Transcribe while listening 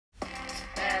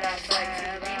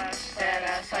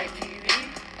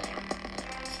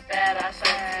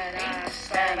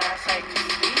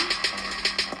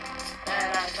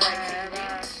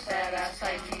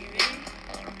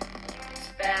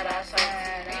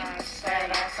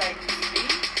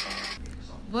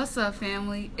What's up,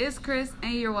 family? It's Chris,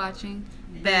 and you're watching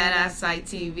Bad Eyesight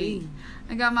TV.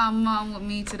 I got my mom with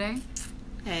me today.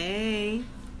 Hey.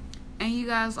 And you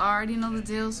guys already know the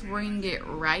deal, so we're going to get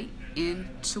right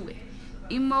into it.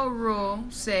 Emo Rule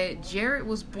said Jarryd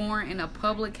was born in a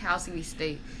public housing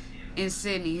estate in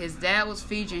Sydney. His dad was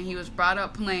Fijian. He was brought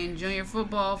up playing junior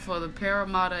football for the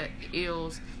Parramatta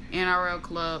Eels NRL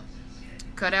club.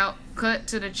 Cut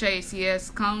to the chase. He has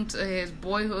come to his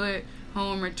boyhood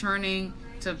home, returning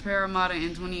to Parramatta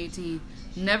in 2018.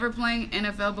 Never playing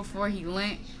NFL before, he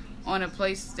learned on a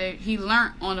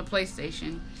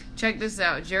PlayStation. Check this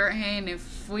out: Jarryd, Hayne, and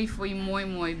Fuifui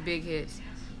Moimoi big hits.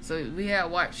 So we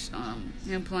had watched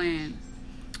him playing.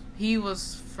 He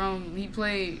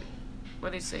played,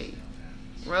 what they say,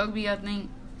 rugby, I think,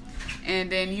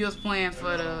 and then he was playing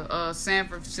for the San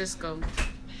Francisco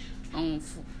on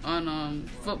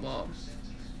football.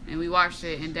 And we watched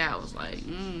it, and Dad was like,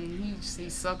 he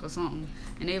suck or something.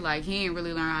 And they like, he ain't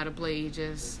really learn how to play,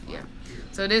 yeah.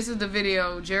 So this is the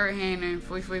video, Jarryd, Hayne, and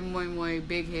Fuifui Moimoi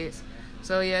big hits.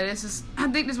 So yeah, I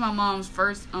think this is my mom's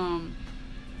first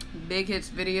big hits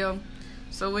video.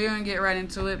 So we're gonna get right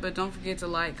into it, but don't forget to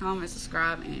like, comment,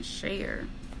 subscribe, and share.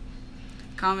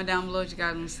 Comment down below what you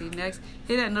guys want to see next.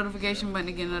 Hit that notification button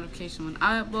to get a notification when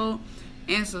I upload,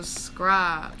 and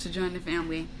subscribe to join the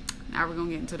family. Now we're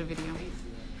gonna get into the video.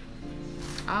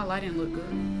 Our lighting look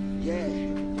good. Yeah.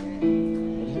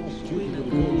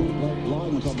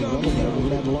 Lines on the elevator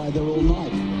would have to lie there all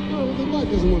night. Oh, the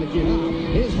light doesn't want to get up.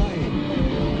 Here's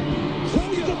Hayne.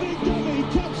 Throws the big dummy.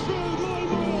 Touchdown,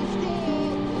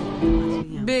 Moimoi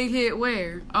score. Big hit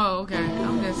where? Oh, okay.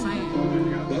 I'm just saying.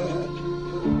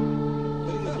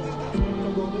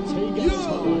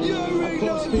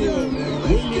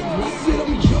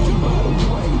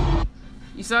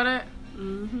 You saw that?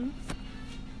 Mm-hmm.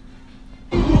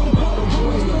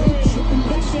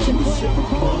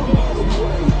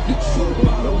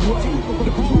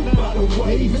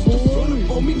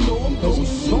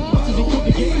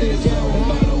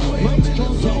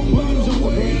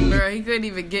 Bro, he couldn't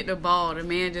even get the ball. The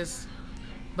man just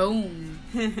boom.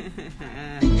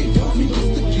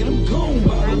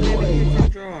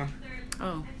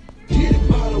 Oh.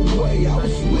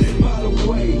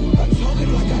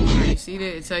 You see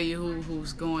that? It tell you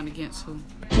who's going against who.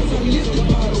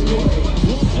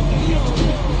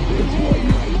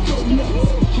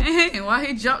 Hey, why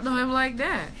he jumped on him like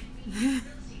that?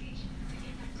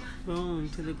 Boom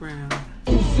to the ground.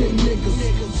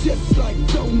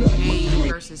 Hayne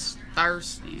versus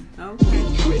Thurston. Okay.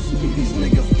 These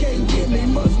niggas can't get me,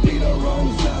 must be the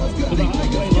wrong size. Got these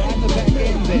niggas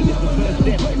can't get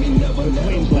me. Play me never let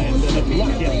them Queensland and a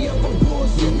block it.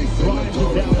 Drives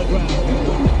it down the ground.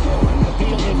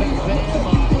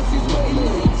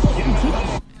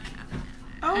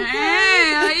 Okay.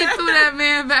 Hey, he threw that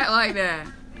man back like that.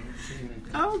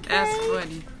 Okay. That's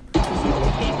funny.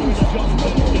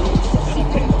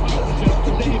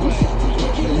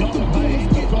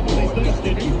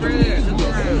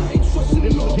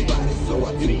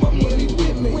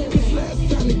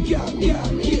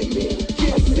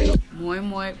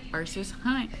 Moimoi versus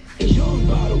Hayne.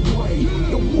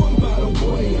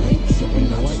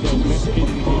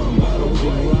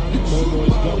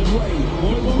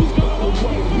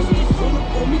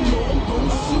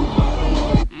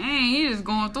 Dang, he just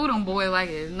going through them boys like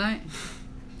it's nothing.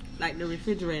 Like the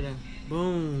refrigerator.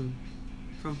 Boom.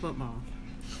 From football.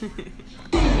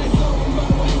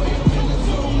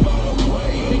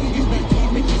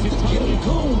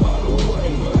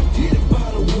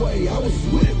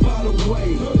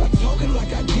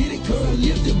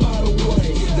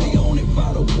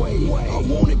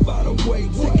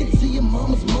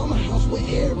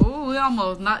 Ooh, he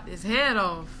almost knocked his head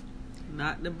off.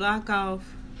 Knock the block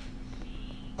off.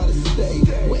 Oh,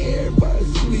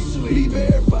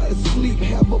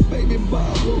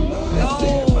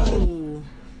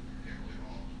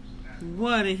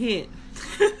 what a hit.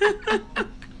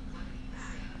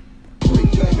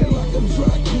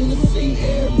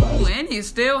 Ooh, and he's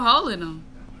still holding him.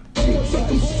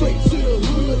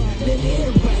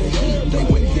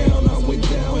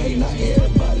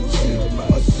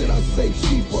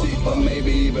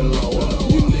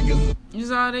 You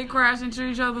saw they crash into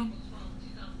each other?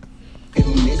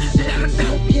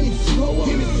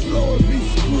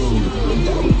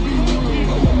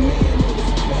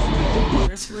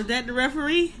 Was that the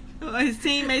referee? Or his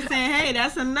teammate saying, hey,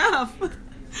 that's enough.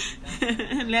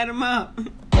 Let him up.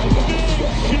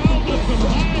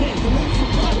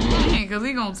 Because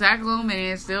he gonna tackle him and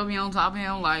then still be on top of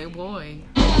him like, boy.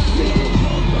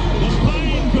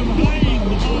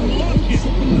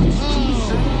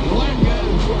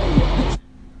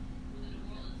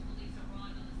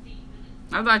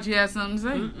 I thought you had something to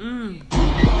say. Mm-mm.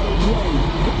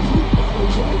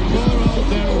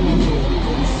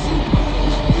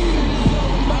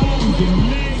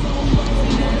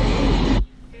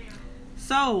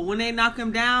 So when they knock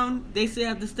him down, they still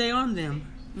have to stay on them.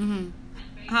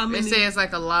 How many? They say it's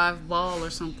like a live ball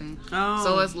or something. Oh.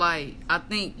 So it's like, I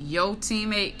think your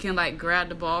teammate can like grab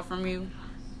the ball from you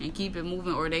and keep it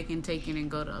moving, or they can take it and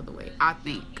go the other way. I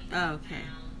think. Okay.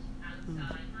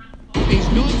 He's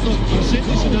not, look, I've said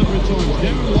this a number of times,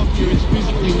 Darren Lockyer is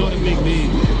physically not a big man.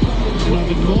 And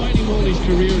I've admired him all his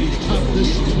career and his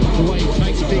toughness, the way he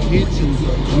takes big hits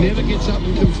and never gets up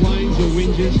and complains or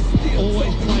whinges,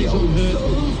 always plays on hurt.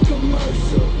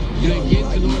 You know,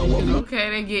 again tonight, you know. Okay,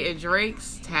 they get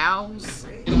Drake's towels.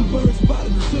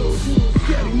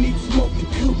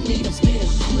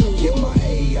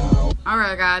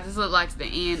 Alright guys, this looks like the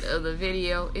end of the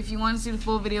video. If you want to see the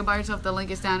full video by yourself, the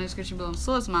link is down in the description below.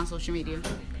 So it's my social media.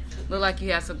 Look like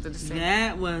you have something to say.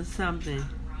 That was something.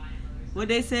 What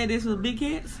they said, this was big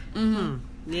hits?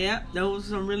 Yeah, those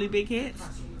were some really big hits.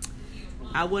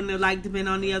 I wouldn't have liked to have been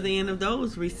on the other end of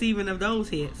those, receiving of those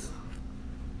hits.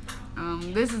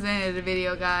 This is the end of the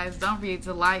video, guys. Don't forget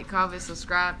to like, comment,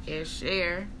 subscribe, and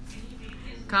share.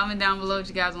 Comment down below what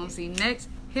you guys want to see next.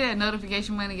 Hit that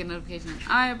notification button to get notifications when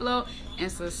I upload.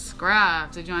 And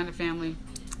subscribe to join the family.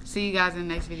 See you guys in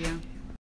the next video.